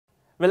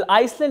Well,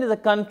 Iceland is a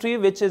country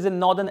which is in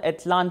northern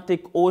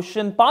Atlantic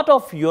Ocean, part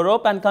of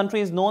Europe, and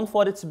country is known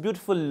for its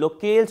beautiful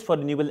locales, for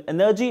renewable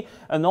energy,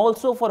 and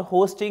also for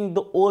hosting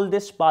the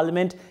oldest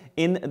parliament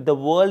in the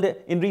world.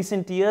 In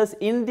recent years,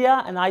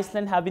 India and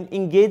Iceland have been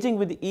engaging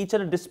with each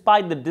other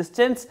despite the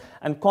distance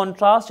and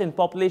contrast in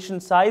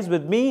population size.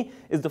 With me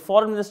is the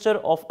Foreign Minister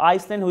of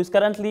Iceland, who is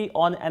currently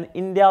on an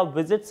India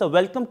visit. So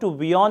welcome to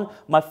Wion.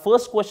 My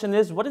first question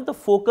is, what is the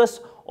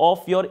focus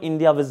of your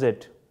India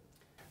visit?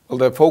 Well,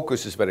 the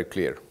focus is very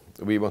clear.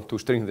 We want to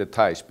strengthen the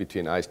ties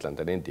between Iceland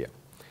and India.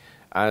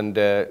 And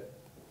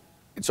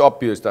it's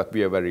obvious that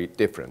we are very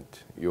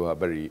different. You are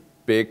very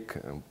big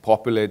and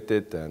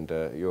populated, and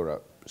you're a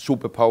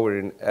superpower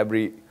in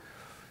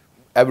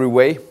every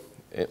way.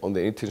 On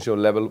the international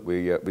level,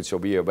 we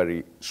are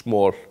very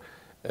small,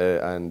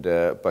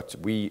 but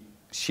we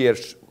share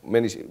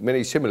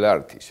many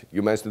similarities.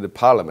 You mentioned the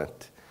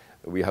parliament.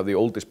 We have the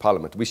oldest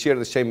parliament. We share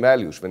the same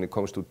values when it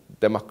comes to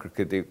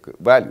democratic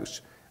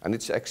values. And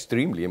it's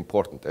extremely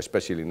important,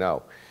 especially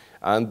now.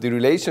 And the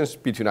relations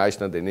between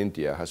Iceland and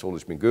India has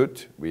always been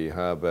good. We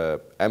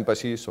have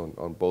embassies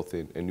on both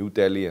in New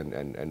Delhi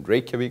and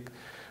Reykjavik,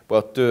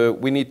 but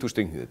we need to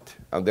strengthen it.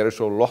 And there is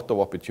a lot of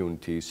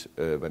opportunities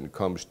when it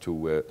comes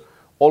to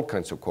all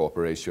kinds of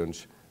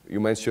cooperations. You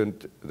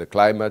mentioned the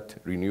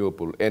climate,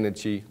 renewable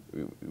energy.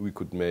 We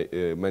could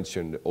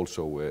mention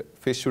also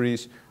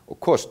fisheries, of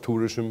course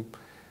tourism,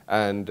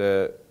 and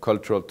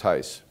cultural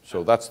ties.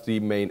 So that's the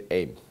main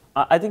aim.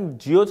 I think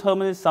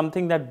geothermal is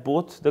something that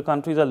both the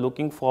countries are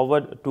looking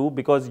forward to,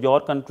 because your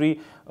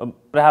country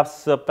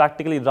perhaps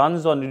practically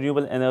runs on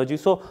renewable energy.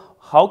 So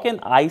how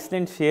can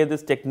Iceland share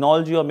this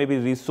technology or maybe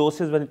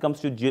resources when it comes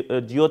to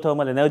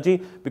geothermal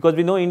energy? Because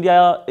we know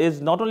India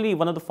is not only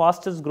one of the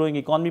fastest growing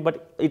economy,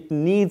 but it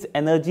needs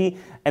energy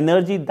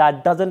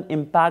that doesn't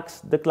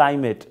impact the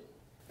climate.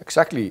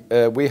 Exactly.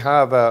 We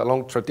have a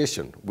long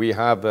tradition. We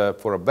have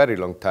for a very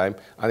long time,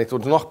 and it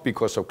was not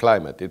because of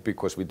climate, it's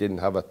because we didn't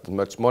have that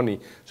much money,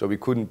 so we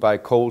couldn't buy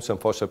coals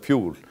and fossil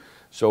fuel.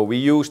 So we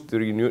used the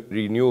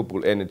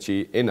renewable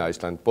energy in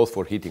Iceland, both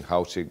for heating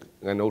housing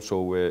and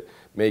also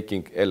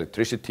making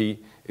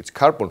electricity. It's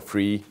carbon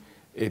free,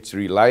 it's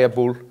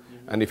reliable,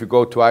 and if you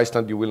go to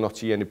Iceland, you will not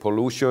see any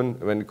pollution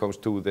when it comes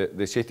to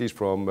the cities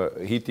from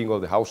heating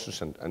of the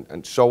houses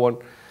and so on.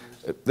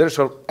 There's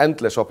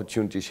endless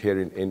opportunities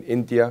here in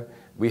India.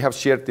 We have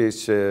shared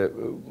this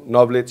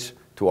knowledge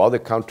to other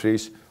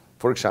countries.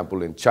 For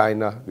example, in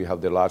China, we have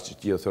the largest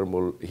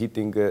geothermal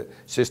heating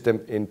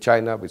system in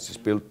China, which is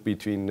built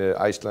between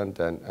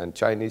Iceland and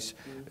Chinese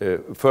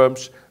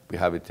firms. We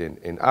have it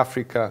in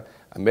Africa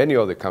and many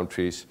other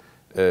countries.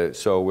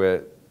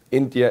 So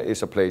India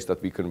is a place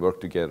that we can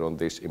work together on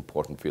this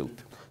important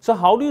field. So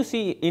how do you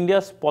see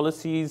India's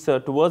policies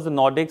towards the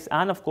Nordics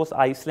and of course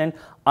Iceland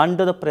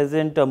under the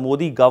present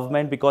Modi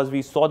government? Because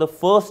we saw the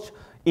first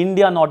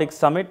India-Nordic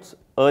summit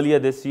earlier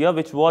this year,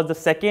 which was the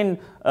second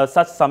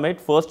such summit.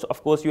 First,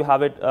 of course, you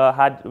have it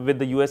had with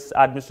the US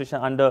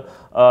administration under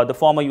the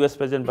former US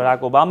President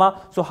Barack Obama.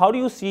 So how do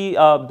you see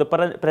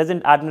the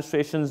present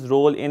administration's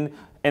role in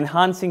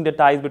enhancing the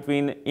ties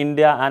between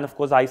India and of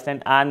course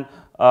Iceland and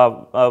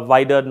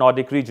wider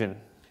Nordic region?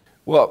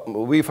 Well,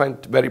 we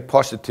find very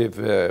positive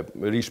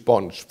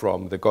response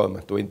from the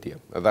government of India.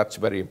 That's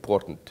very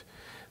important.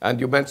 And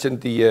you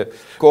mentioned the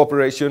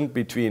cooperation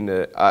between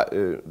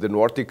the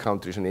Nordic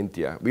countries and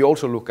India. We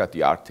also look at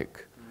the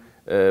Arctic.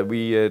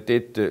 We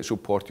did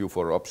support you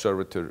for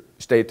observer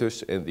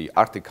status in the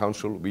Arctic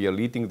Council. We are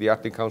leading the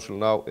Arctic Council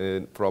now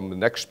from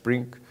next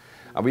spring.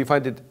 And we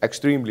find it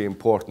extremely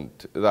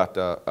important that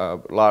a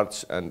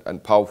large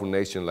and powerful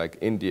nation like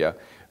India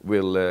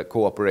will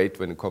cooperate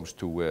when it comes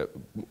to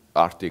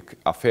Arctic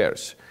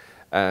affairs.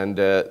 And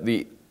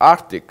the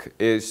Arctic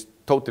is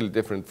totally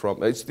different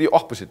from, it's the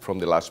opposite from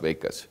the Las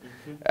Vegas.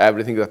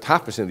 Everything that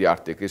happens in the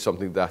Arctic is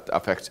something that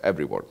affects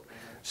everyone.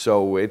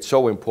 So it's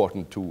so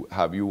important to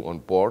have you on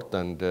board,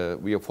 and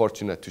we are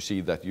fortunate to see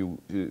that you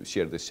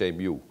share the same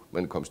view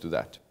when it comes to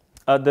that.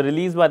 The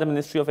release by the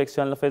Ministry of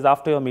External Affairs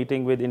after your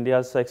meeting with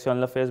India's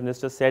External Affairs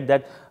Minister said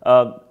that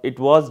it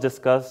was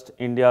discussed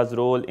India's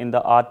role in the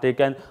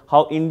Arctic and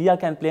how India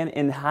can play an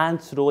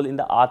enhanced role in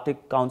the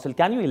Arctic Council.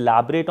 Can you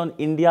elaborate on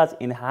India's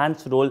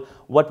enhanced role?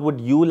 What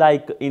would you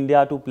like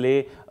India to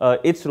play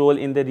its role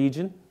in the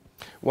region?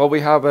 Well, we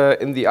have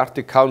in the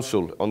Arctic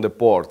Council on the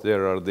board,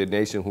 there are the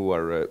nations who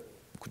are,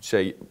 could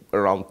say,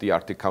 around the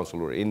Arctic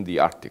Council or in the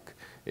Arctic.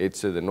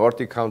 It's the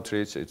Nordic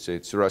countries,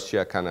 it's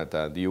Russia,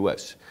 Canada, and the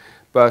US.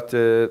 But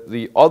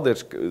the other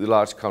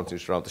large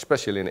countries around,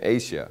 especially in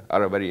Asia,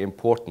 are a very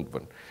important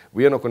one.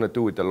 We are not going to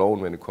do it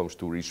alone when it comes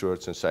to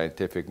research and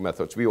scientific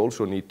methods. We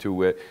also need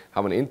to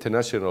have an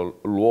international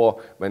law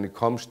when it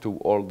comes to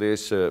all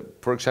this,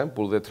 for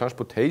example, the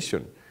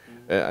transportation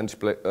and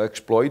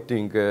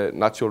exploiting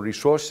natural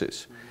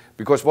resources.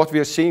 Because what we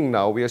are seeing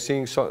now, we are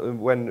seeing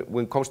when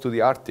it comes to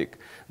the Arctic,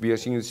 we are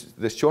seeing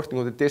the shortening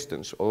of the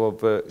distance of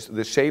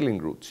the sailing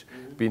routes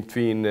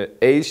between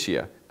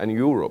Asia and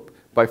Europe,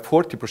 by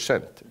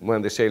 40%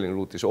 when the sailing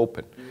route is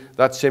open.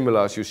 That's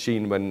similar as you've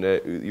seen when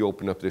you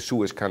open up the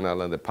Suez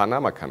Canal and the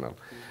Panama Canal.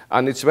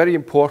 And it's very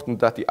important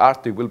that the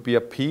Arctic will be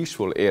a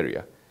peaceful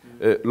area,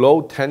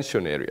 low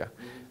tension area.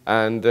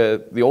 And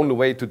the only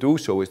way to do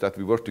so is that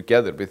we work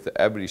together with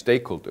every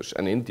stakeholders,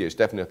 and India is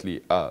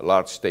definitely a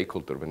large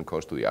stakeholder when it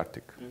comes to the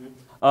Arctic.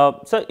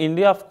 So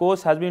India, of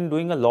course, has been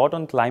doing a lot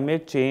on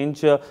climate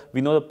change.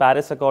 We know the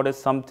Paris Accord is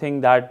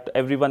something that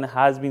everyone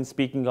has been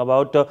speaking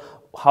about.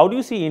 How do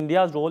you see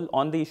India's role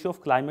on the issue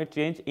of climate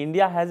change?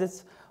 India has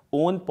its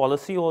own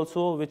policy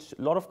also, which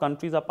a lot of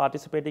countries are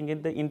participating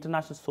in, the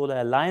International Solar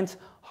Alliance.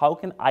 How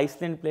can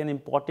Iceland play an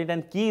important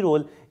and key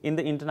role in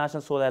the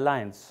International Solar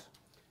Alliance?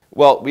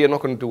 Well, we are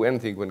not going to do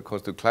anything when it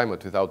comes to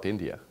climate without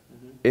India.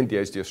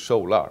 India is just so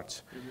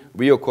large.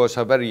 We, of course,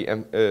 are very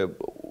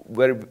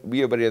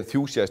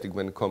enthusiastic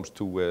when it comes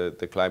to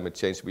the climate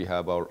change. We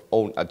have our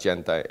own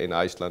agenda in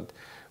Iceland,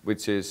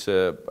 which is,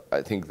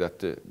 I think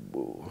that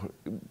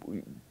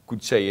we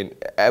could say in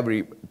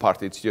every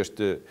part, it's just,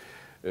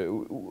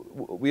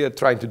 we are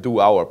trying to do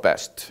our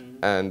best.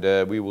 And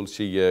we will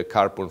see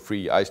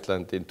carbon-free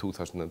Iceland in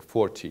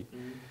 2040.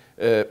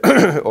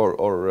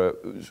 Or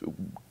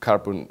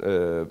carbon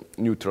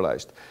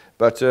neutralized.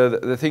 But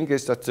the thing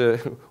is that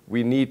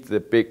we need the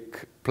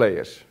big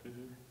players,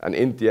 and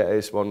India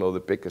is one of the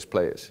biggest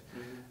players.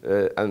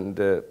 And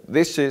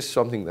this is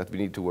something that we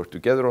need to work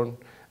together on.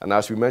 And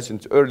as we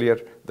mentioned earlier,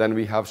 then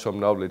we have some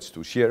knowledge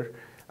to share,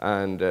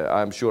 and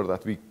I'm sure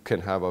that we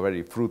can have a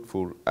very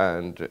fruitful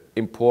and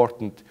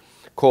important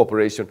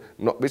cooperation,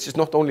 which is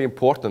not only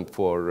important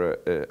for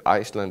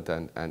Iceland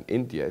and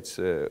India, it's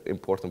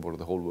important for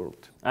the whole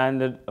world.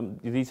 And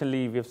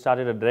recently we've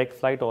started a direct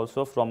flight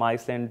also from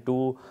Iceland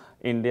to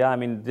India. I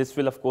mean, this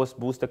will of course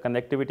boost the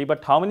connectivity,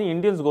 but how many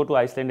Indians go to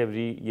Iceland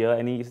every year?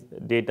 Any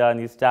data,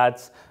 any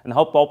stats, and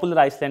how popular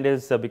Iceland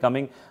is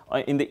becoming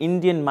in the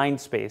Indian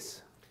mind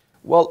space?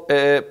 Well,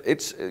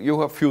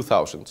 you have few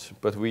thousands,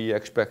 but we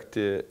expect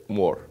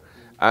more.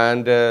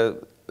 And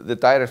the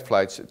direct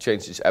flights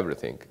changes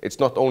everything. It's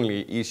not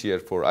only easier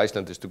for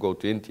Icelanders to go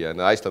to India,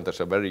 and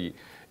Icelanders are very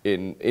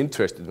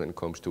interested when it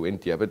comes to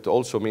India, but it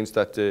also means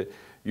that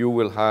you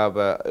will have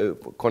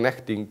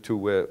connecting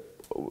to,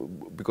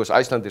 because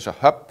Iceland is a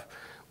hub,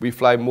 we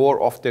fly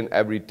more often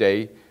every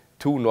day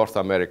to North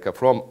America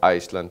from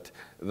Iceland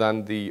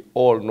than the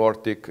all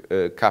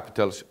Nordic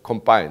capitals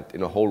combined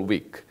in a whole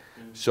week.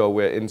 So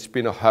it's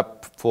been a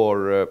hub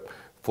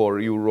for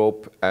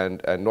Europe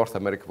and North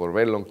America for a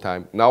very long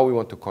time. Now we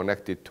want to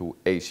connect it to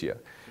Asia.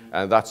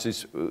 And that's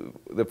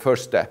the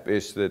first step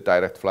is the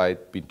direct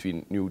flight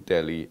between New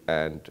Delhi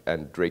and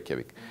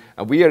Reykjavik.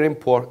 And we are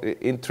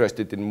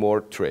interested in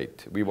more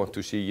trade. We want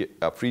to see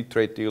a free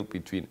trade deal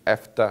between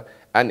EFTA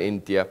and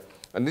India.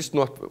 And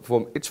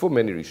it's for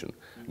many reasons,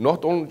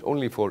 not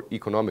only for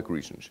economic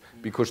reasons,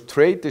 because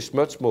trade is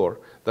much more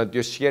than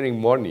just sharing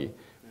money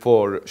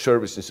for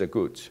services and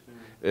goods.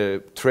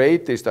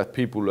 Trade is that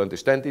people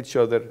understand each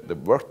other, they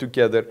work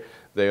together,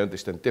 they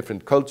understand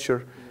different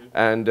culture,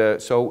 and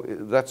so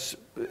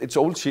it's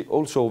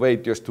also a way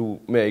just to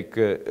make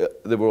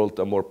the world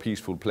a more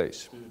peaceful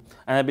place.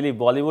 And I believe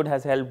Bollywood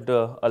has helped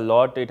a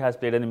lot. It has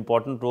played an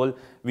important role.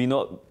 We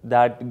know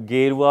that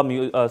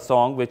Gerwa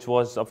song, which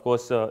was, of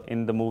course,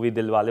 in the movie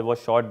Dilwale,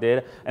 was shot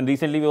there. And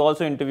recently, we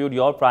also interviewed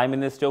your Prime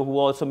Minister, who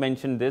also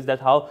mentioned this, that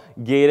how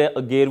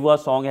Gerwa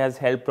song has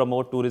helped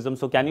promote tourism.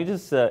 So can you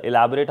just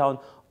elaborate on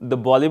the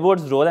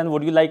Bollywood's role, and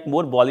would you like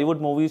more Bollywood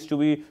movies to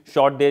be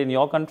shot there in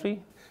your country?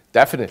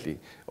 Definitely.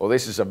 Oh,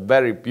 this is a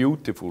very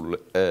beautiful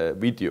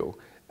video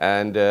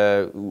and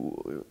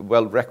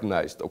well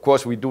recognized. Of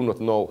course, we do not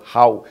know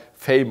how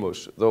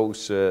famous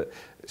those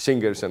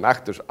singers and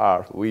actors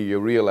are. We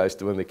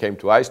realized when they came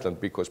to Iceland,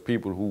 because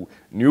people who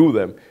knew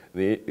them,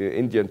 the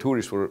Indian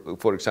tourists,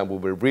 for example,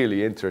 were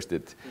really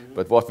interested.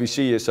 But what we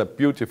see is a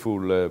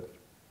beautiful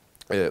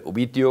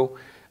video.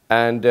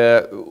 And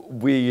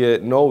we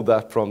know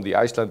that from the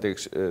Icelandic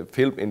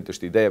film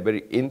industry, they are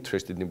very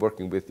interested in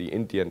working with the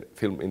Indian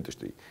film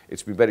industry.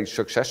 It's been very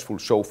successful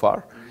so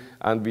far,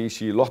 and we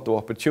see a lot of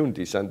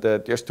opportunities. And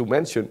just to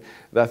mention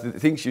that the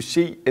things you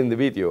see in the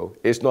video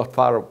is not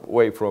far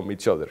away from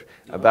each other.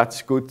 And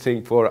that's a good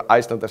thing for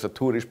Iceland as a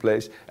tourist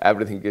place.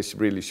 Everything is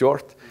really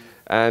short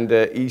and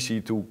easy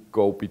to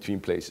go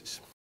between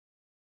places.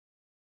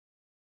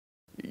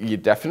 Yeah,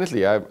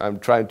 definitely. I'm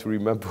trying to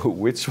remember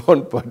which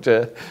one, but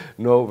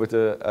no, but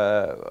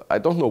I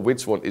don't know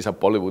which one is a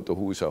Bollywood or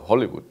who is a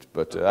Hollywood.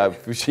 But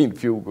I've seen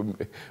few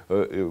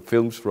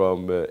films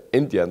from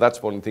India, and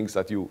that's one of the things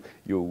that you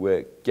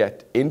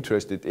get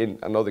interested in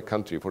another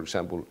country. For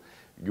example,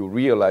 you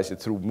realize it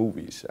through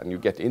movies, and you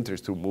get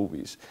interest through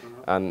movies,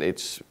 and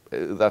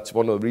that's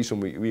one of the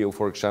reasons we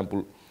for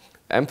example,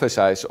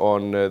 emphasize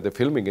on the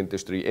filming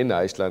industry in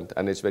Iceland,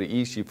 and it's very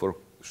easy for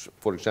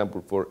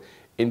example, for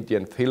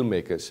Indian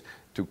filmmakers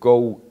to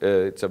go.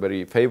 It's a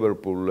very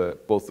favorable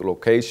both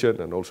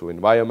location and also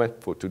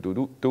environment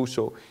to do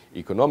so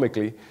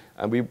economically,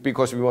 and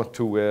because we want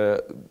to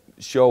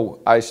show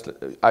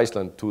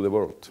Iceland to the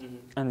world.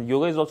 And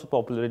yoga is also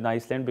popular in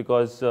Iceland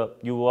because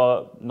you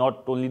are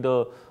not only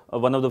the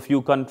one of the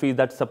few countries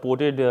that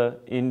supported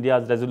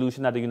India's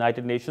resolution at the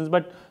United Nations,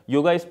 but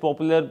yoga is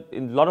popular.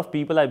 In a lot of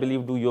people, I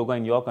believe, do yoga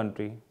in your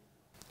country.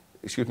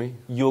 Excuse me?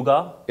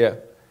 Yoga? Yeah.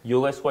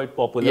 Yoga is quite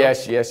popular.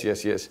 Yes.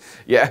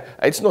 Yeah,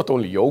 it's not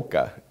only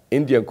yoga.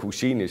 Indian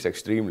cuisine is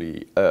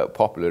extremely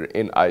popular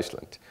in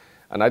Iceland.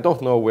 And I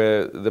don't know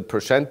the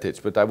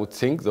percentage, but I would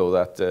think, though,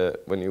 that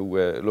when you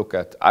look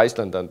at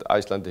Iceland and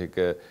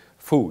Icelandic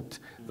food,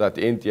 that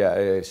India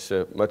is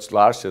much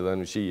larger than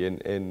we see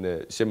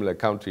in similar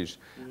countries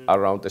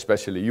around,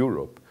 especially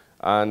Europe.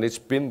 And it's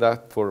been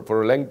that for a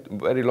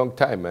very long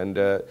time.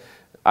 And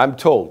I'm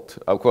told,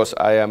 of course,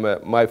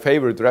 my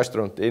favorite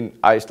restaurant in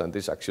Iceland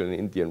is actually an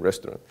Indian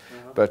restaurant.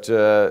 But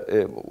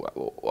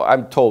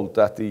I'm told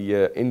that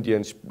the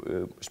Indian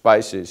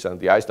spices and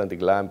the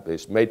Icelandic lamb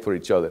is made for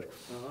each other.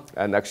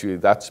 And actually,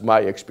 that's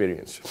my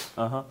experience.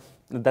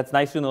 That's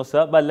nice to know,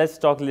 sir. But let's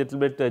talk a little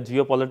bit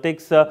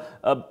geopolitics.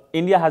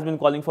 India has been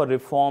calling for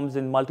reforms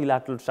in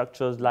multilateral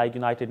structures like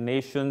United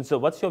Nations. So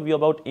what's your view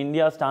about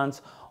India's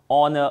stance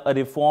on a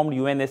reformed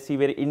UNSC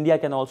where India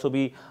can also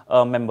be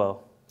a member?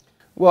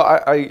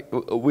 Well,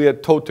 we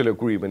totally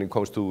agree when it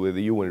comes to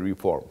the UN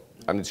reform.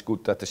 And it's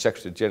good that the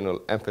Secretary General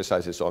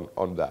emphasizes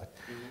on that.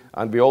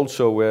 And we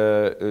also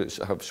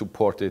have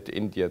supported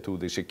India to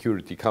the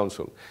Security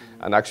Council.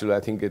 And actually,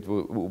 I think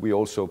we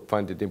also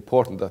find it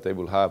important that they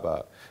will have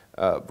a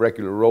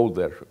regular role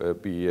there,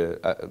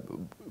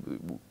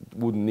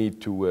 wouldn't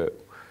need to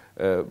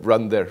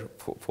run there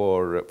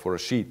for a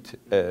seat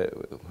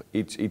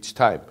each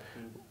time.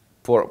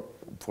 For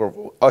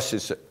us,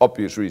 it's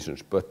obvious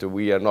reasons, but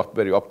we are not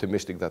very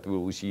optimistic that we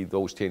will see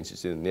those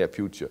changes in the near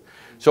future.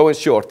 So in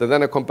short, and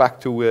then I come back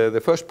to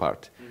the first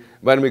part.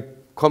 When it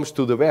comes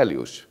to the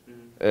values,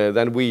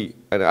 then we,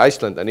 and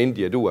Iceland and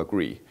India, do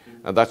agree.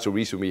 And that's the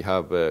reason we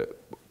have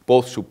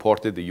both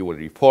supported the UN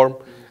reform,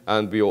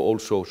 and we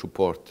also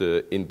support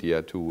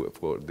India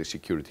for the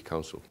Security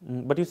Council.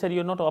 But you said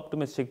you're not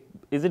optimistic.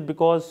 Is it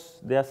because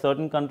there are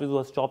certain countries who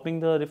are stopping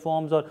the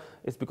reforms, or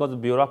it's because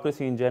of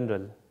bureaucracy in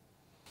general?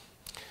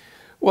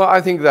 Well,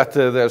 I think that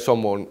there's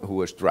someone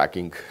who is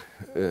dragging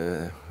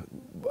the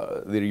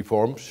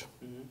reforms,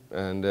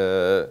 and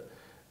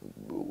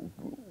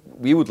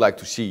we would like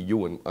to see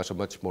UN as a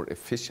much more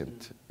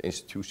efficient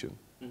institution.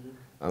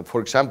 And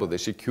for example, the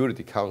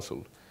Security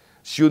Council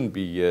shouldn't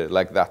be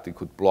like that. It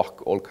could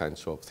block all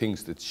kinds of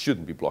things that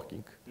shouldn't be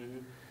blocking.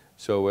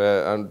 So,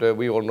 and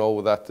we all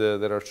know that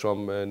there are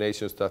some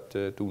nations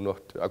that do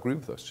not agree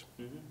with us.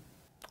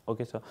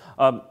 Okay, sir.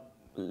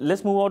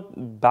 Let's move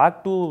on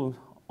back to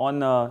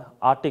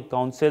Arctic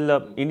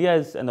Council. India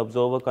is an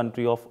observer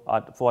country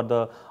for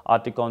the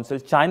Arctic Council.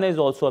 China is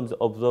also an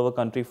observer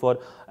country for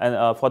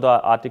the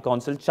Arctic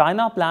Council.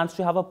 China plans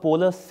to have a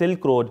polar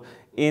Silk Road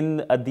in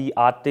the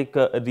Arctic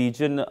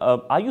region.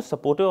 Are you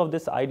supportive of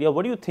this idea?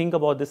 What do you think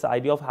about this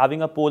idea of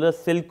having a polar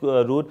Silk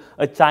Route,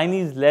 a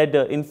Chinese-led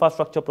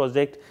infrastructure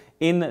project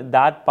in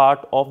that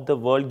part of the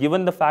world,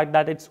 given the fact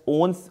that its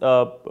own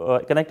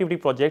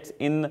connectivity projects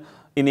in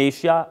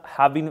Asia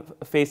have been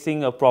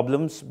facing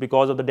problems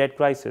because of the debt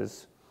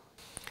crisis?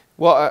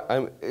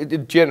 Well,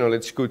 in general,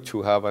 it's good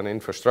to have an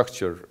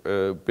infrastructure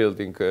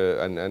building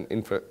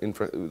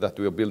that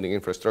we are building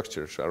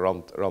infrastructures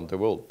around the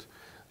world.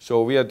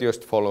 So we are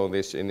just following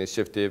this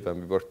initiative,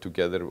 and we work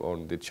together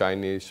on the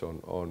Chinese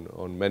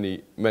on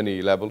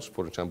many levels,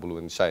 for example,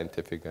 in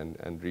scientific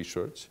and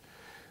research.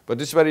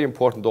 But it's very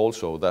important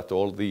also that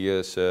all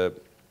these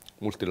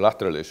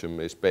multilateralism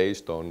is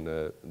based on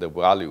the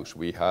values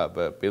we have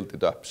built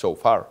it up so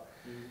far.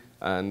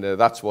 And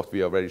that's what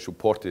we are very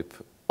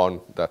supportive on,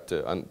 that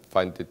and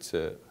find it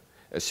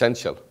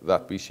essential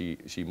that we see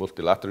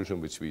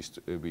multilateralism, which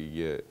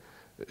we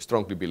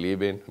strongly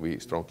believe in, we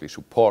strongly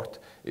support,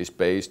 is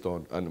based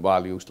on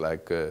values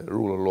like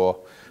rule of law,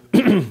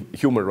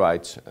 human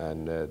rights,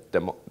 and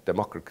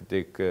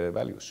democratic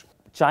values.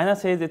 China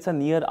says it's a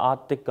near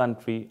Arctic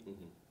country.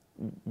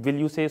 Will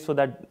you say so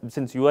that,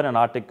 since you are an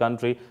Arctic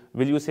country,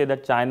 will you say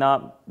that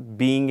China,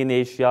 being in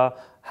Asia,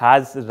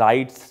 has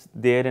rights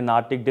there in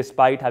Arctic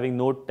despite having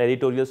no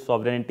territorial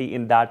sovereignty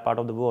in that part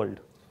of the world?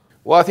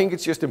 Well, I think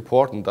it's just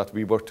important that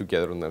we work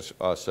together on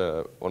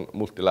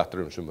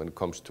multilateralism when it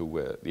comes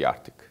to the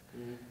Arctic.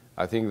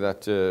 I think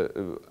that,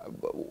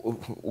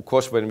 of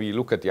course, when we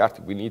look at the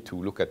Arctic, we need to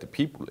look at the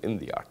people in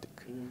the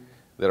Arctic.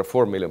 There are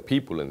 4 million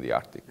people in the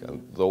Arctic,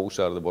 and those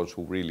are the ones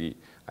who really,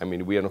 I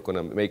mean, we are not going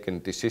to make any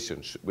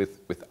decisions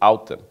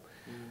without them.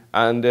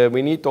 And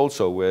we need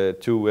also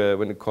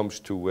when it comes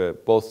to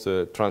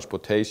both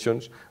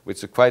transportations,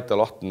 which is quite a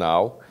lot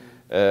now,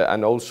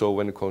 and also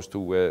when it comes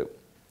to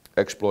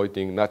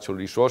exploiting natural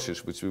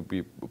resources, which will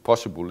be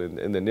possible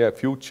in the near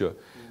future,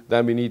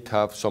 then we need to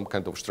have some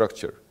kind of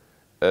structure.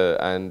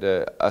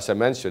 As I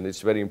mentioned,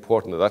 it's very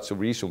important. That's the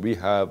reason we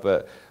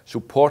have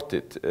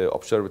supported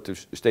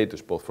observative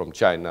status both from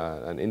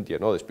China and India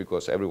and others,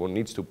 because everyone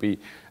needs to be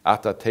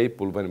at a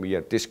table when we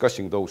are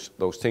discussing those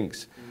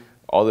things.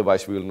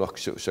 Otherwise, we will not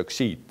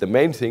succeed. The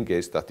main thing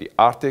is that the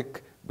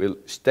Arctic will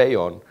stay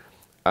on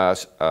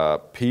as a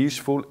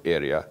peaceful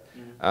area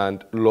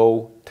and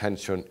low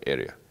tension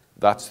area.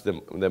 That's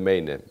the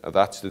main aim.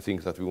 That's the thing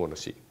that we want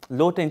to see.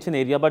 Low tension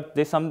area, but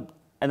there's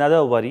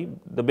another worry.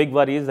 The big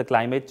worry is the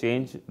climate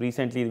change.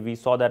 Recently, we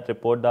saw that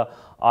report, the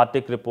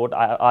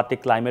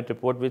Arctic climate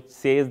report, which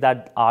says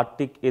that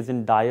Arctic is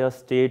in dire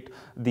state.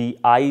 The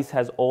ice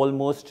has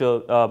almost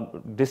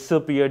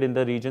disappeared in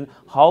the region.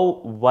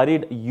 How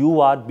worried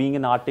you are being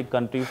an Arctic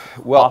country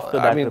after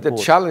that report?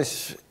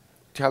 The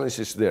challenge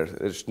is there.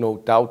 There's no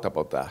doubt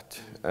about that.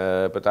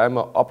 But I'm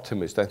an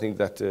optimist. I think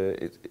that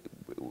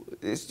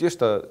it's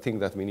just a thing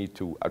that we need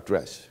to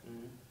address,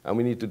 and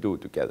we need to do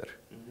it together.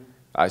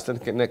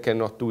 Iceland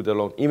cannot do it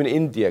alone. Even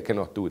India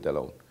cannot do it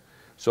alone.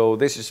 So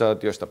this is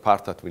just a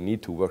part that we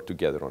need to work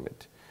together on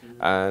it.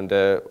 And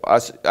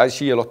as I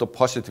see a lot of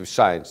positive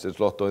signs, there's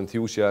a lot of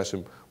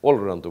enthusiasm all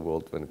around the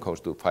world when it comes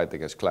to fight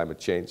against climate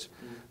change.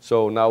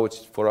 So now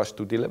it's for us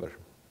to deliver.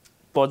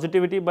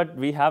 Positivity, but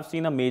we have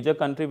seen a major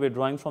country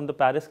withdrawing from the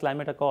Paris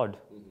Climate Accord.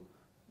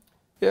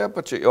 Yeah,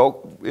 but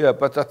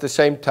at the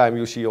same time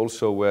you see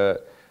also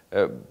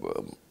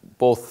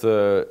both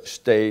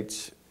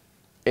states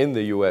in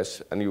the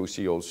US, and you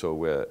see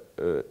also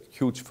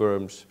huge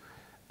firms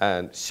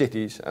and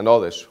cities and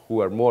others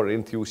who are more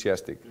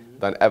enthusiastic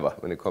than ever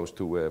when it comes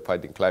to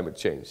fighting climate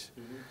change.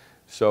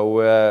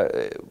 So,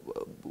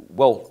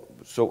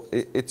 so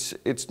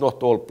it's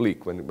not all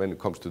bleak when it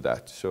comes to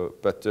that. So,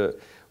 but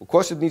of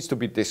course it needs to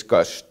be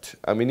discussed,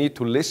 and we need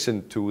to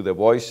listen to the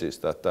voices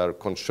that are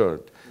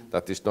concerned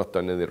that it's not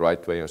done in the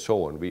right way and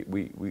so on.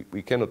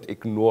 We cannot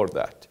ignore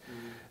that.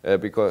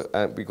 Because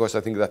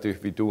I think that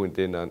if we do it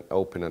in an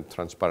open and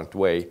transparent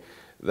way,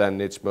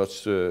 then it's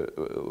much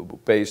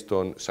based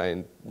on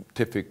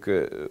scientific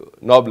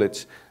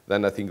knowledge,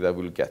 then I think that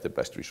we'll get the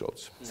best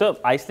results. So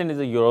Iceland is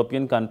a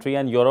European country,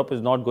 and Europe is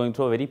not going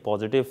through a very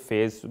positive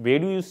phase. Where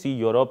do you see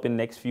Europe in the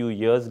next few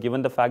years,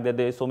 given the fact that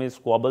there are so many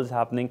squabbles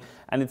happening,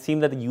 and it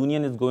seems that the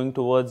Union is going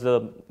towards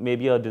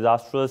maybe a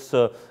disastrous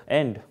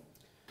end?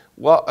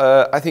 Well,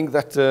 I think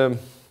that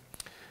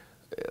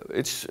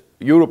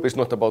Europe is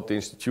not about the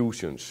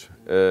institutions.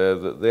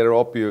 There are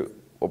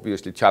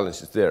obviously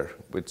challenges there,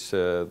 which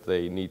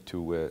they need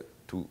to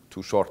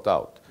sort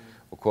out.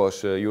 Of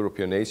course,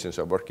 European nations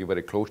are working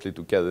very closely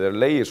together. There are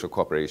layers of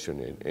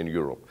cooperation in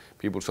Europe.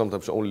 People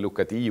sometimes only look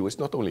at the EU. It's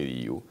not only the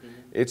EU.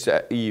 It's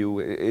EU,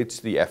 it's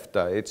the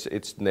EFTA,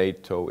 it's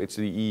NATO, it's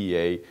the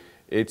EEA,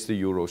 it's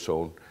the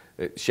Eurozone,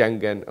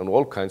 Schengen, and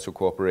all kinds of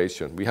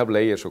cooperation. We have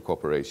layers of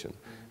cooperation.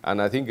 And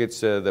I think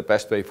it's the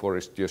best way for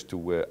us just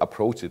to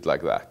approach it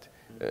like that,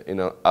 in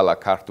a la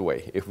carte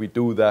way. If we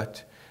do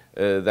that,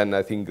 then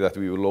I think that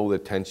we will lower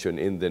the tension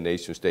in the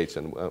nation states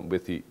and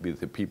with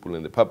the people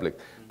in the public.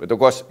 But of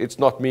course, it's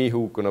not me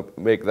who's going to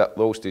make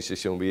those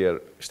decisions. We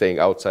are staying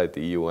outside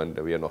the EU, and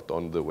we are not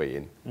on the way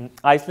in.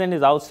 Iceland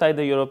is outside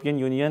the European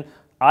Union.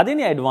 Are there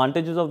any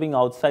advantages of being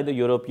outside the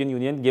European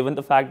Union, given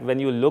the fact when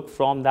you look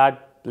from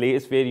that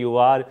place where you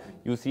are,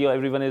 you see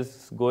everyone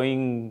is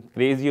going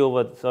crazy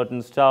over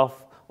certain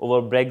stuff, over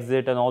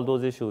Brexit and all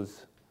those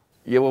issues?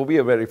 Yeah, well, we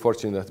are very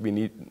fortunate that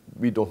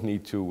we don't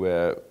need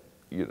to.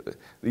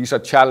 These are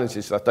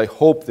challenges that I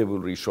hope they will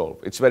resolve.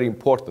 It's very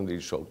important to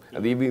resolve.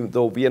 And even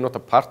though we are not a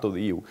part of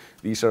the EU,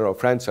 these are our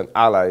friends and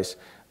allies,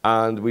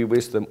 and we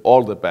wish them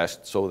all the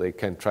best so they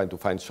can try to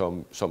find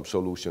some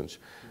solutions.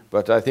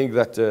 But I think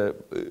that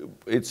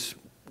it's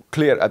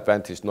clear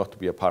advantage not to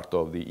be a part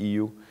of the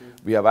EU.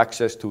 We have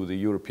access to the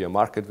European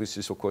market, which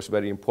is of course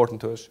very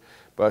important to us,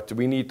 but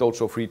we need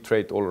also free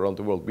trade all around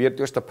the world. We are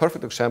just a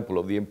perfect example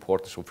of the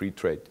importance of free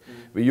trade.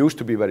 We used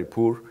to be very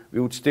poor. We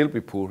would still be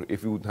poor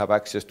if we wouldn't have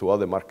access to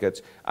other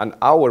markets, and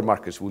our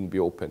markets wouldn't be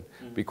open,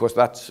 because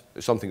that's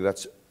something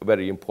that's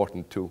very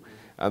important too.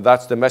 And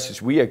that's the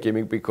message we are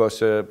giving, because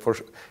for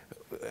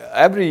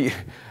every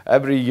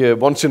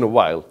once in a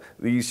while,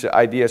 these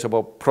ideas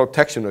about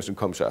protectionism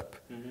comes up.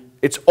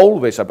 It's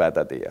always a bad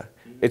idea.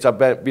 It's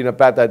been a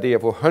bad idea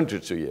for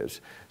hundreds of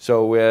years.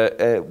 So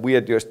we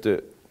are just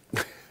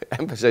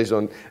emphasize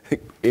on the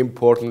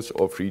importance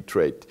of free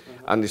trade.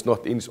 And it's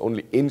not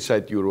only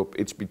inside Europe,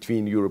 it's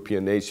between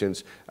European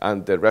nations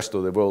and the rest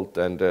of the world,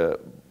 and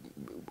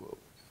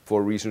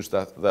for reasons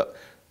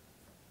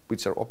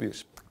which are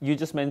obvious. You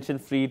just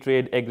mentioned free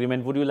trade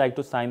agreement. Would you like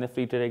to sign a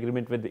free trade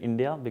agreement with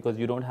India? Because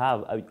you don't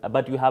have,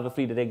 but you have a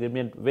free trade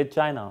agreement with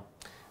China.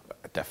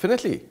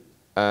 Definitely.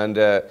 And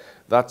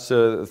that's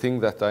the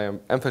thing that I am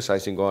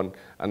emphasizing on,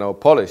 and our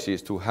policy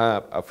is to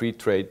have a free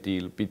trade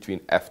deal between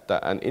EFTA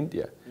and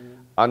India.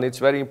 And it's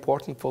very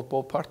important for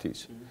both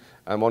parties.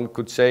 And one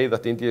could say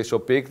that India is so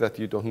big that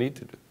you don't need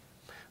it.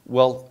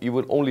 Well, you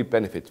will only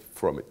benefit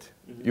from it.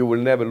 You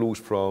will never lose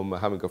from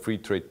having a free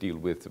trade deal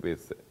with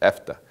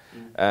EFTA.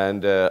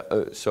 And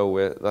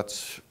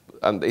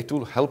and it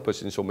will help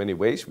us in so many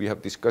ways. We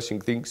have discussing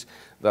things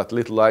that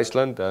little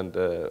Iceland and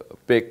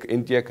big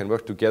India can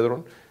work together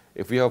on.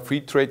 If we have a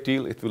free trade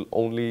deal, it will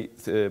only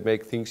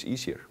make things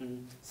easier.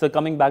 So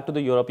coming back to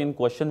the European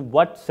question,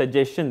 what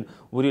suggestion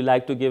would you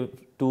like to give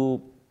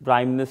to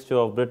Prime Minister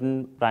of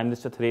Britain, Prime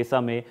Minister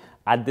Theresa May,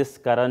 at this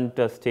current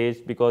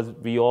stage, because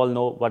we all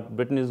know what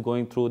Britain is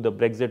going through, the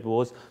Brexit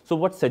wars. So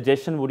what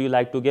suggestion would you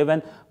like to give,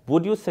 and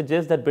would you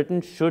suggest that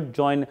Britain should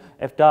join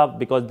EFTA,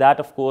 because that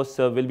of course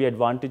will be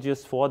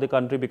advantageous for the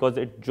country, because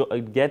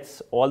it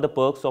gets all the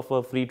perks of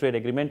a free trade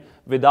agreement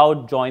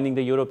without joining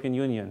the European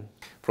Union?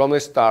 From the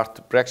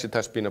start, Brexit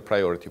has been a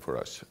priority for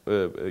us.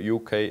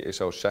 UK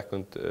is our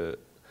second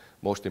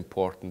most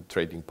important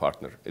trading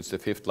partner. It's the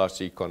 5th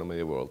largest economy in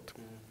the world.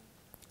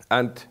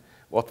 And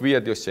what we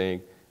are just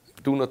saying,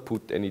 do not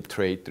put any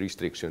trade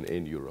restriction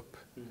in Europe,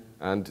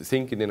 and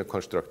think it in a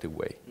constructive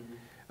way.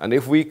 And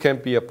if we can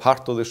be a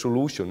part of the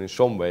solution in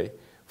some way,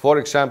 for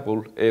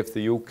example, if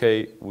the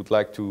UK would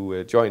like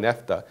to join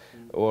EFTA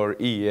or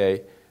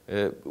EEA,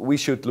 we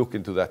should look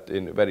into that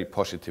in a very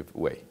positive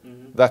way.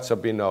 That's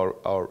been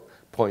our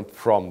point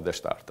from the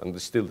start, and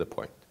it's still the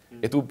point.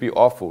 It would be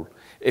awful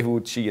if we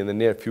would see in the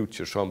near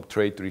future some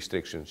trade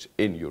restrictions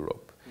in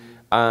Europe.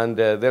 And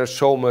there are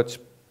so much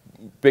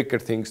bigger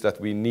things that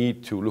we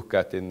need to look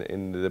at in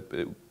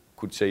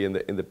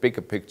the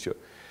bigger picture.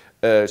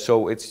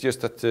 So it's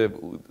just that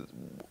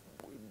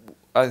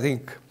I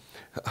think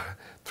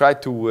try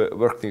to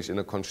work things in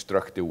a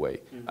constructive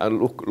way and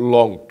look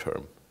long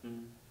term.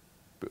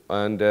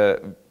 And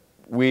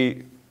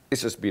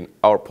this has been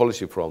our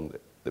policy from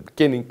the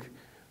beginning.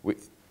 We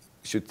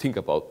should think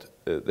about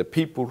the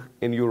people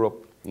in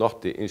Europe,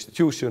 not the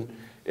institution.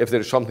 If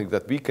there is something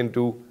that we can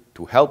do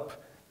to help,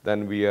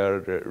 then we are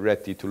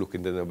ready to look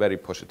into it in a very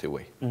positive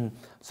way.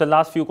 So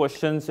last few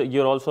questions.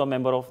 You're also a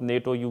member of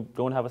NATO. You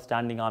don't have a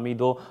standing army,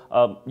 though.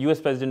 US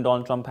President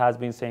Donald Trump has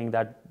been saying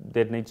that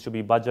there needs to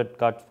be budget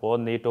cut for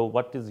NATO.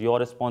 What is your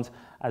response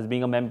as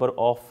being a member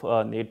of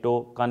a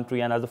NATO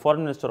country and as the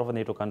foreign minister of a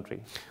NATO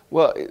country?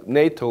 Well,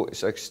 NATO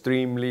is an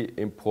extremely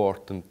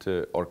important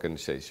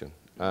organization,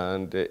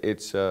 and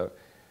it's a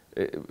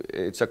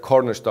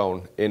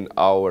cornerstone in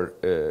our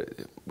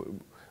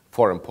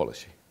foreign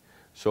policy.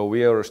 So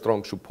we are a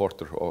strong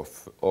supporter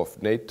of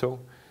NATO,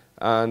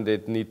 and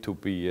it needs to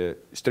be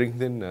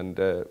strengthened,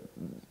 and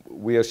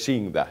we are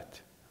seeing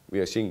that. We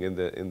are seeing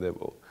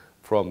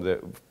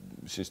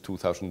since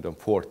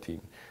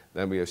 2014,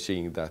 then we are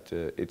seeing that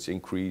it's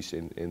increase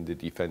in the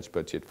defense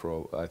budget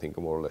for, I think,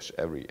 more or less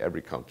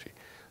every country.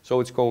 So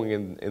it's going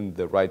in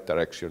the right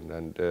direction,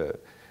 and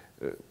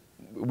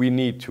we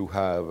need to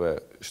have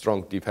a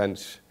strong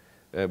defense.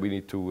 We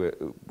need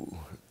to,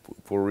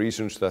 for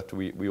reasons that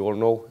we all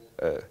know,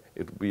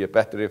 it would be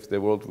better if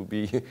the world would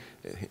be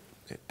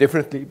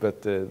differently,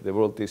 but the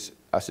world is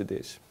as it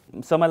is.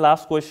 So my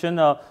last question,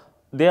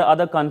 there are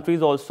other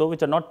countries also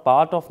which are not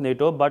part of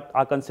NATO but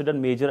are considered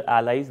major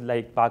allies,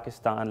 like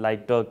Pakistan,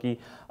 like Turkey.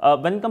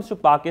 When it comes to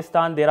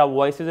Pakistan, there are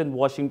voices in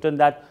Washington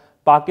that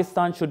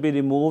Pakistan should be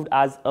removed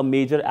as a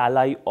major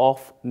ally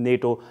of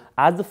NATO.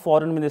 As the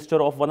foreign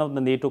minister of one of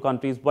the NATO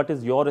countries, what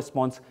is your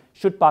response?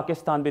 Should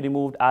Pakistan be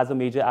removed as a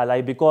major ally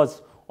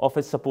because of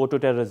its support to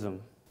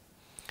terrorism?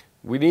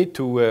 We need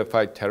to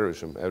fight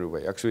terrorism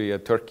everywhere. Actually,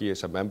 Turkey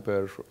is a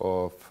member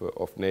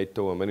of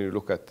NATO, and when you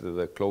look at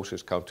the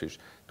closest countries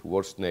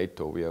towards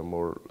NATO, we are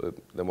more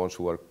the ones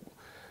who are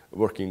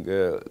working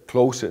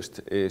closest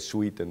is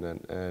Sweden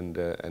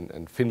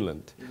and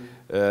Finland.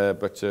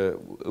 But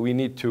we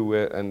need to,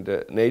 and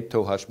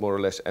NATO has more or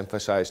less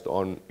emphasized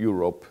on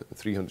Europe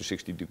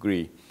 360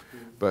 degree,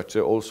 but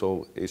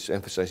also is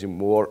emphasizing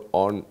more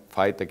on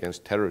fight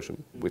against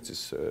terrorism, which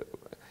is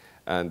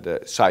and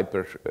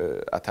cyber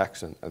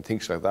attacks and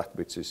things like that,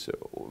 which is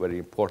a very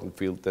important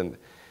field. And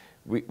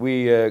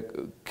we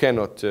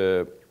cannot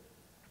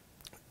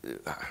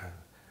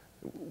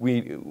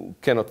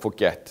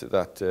forget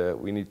that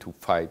we need to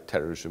fight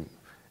terrorism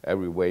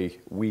every way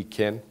we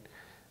can,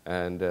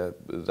 and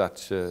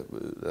that's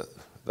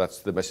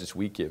the message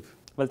we give.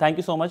 Well, thank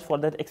you so much for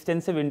that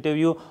extensive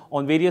interview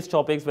on various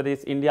topics, whether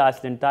it's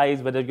India-Iceland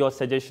ties, whether your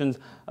suggestions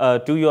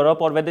to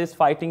Europe, or whether it's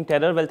fighting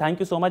terror. Well, thank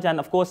you so much. And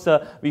of course,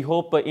 we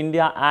hope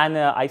India and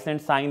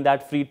Iceland sign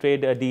that free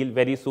trade deal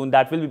very soon.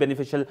 That will be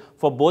beneficial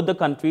for both the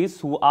countries,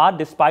 who are,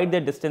 despite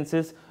their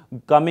distances,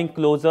 coming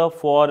closer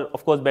for,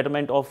 of course,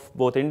 betterment of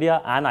both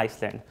India and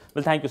Iceland.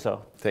 Well, thank you, sir.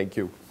 Thank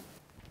you.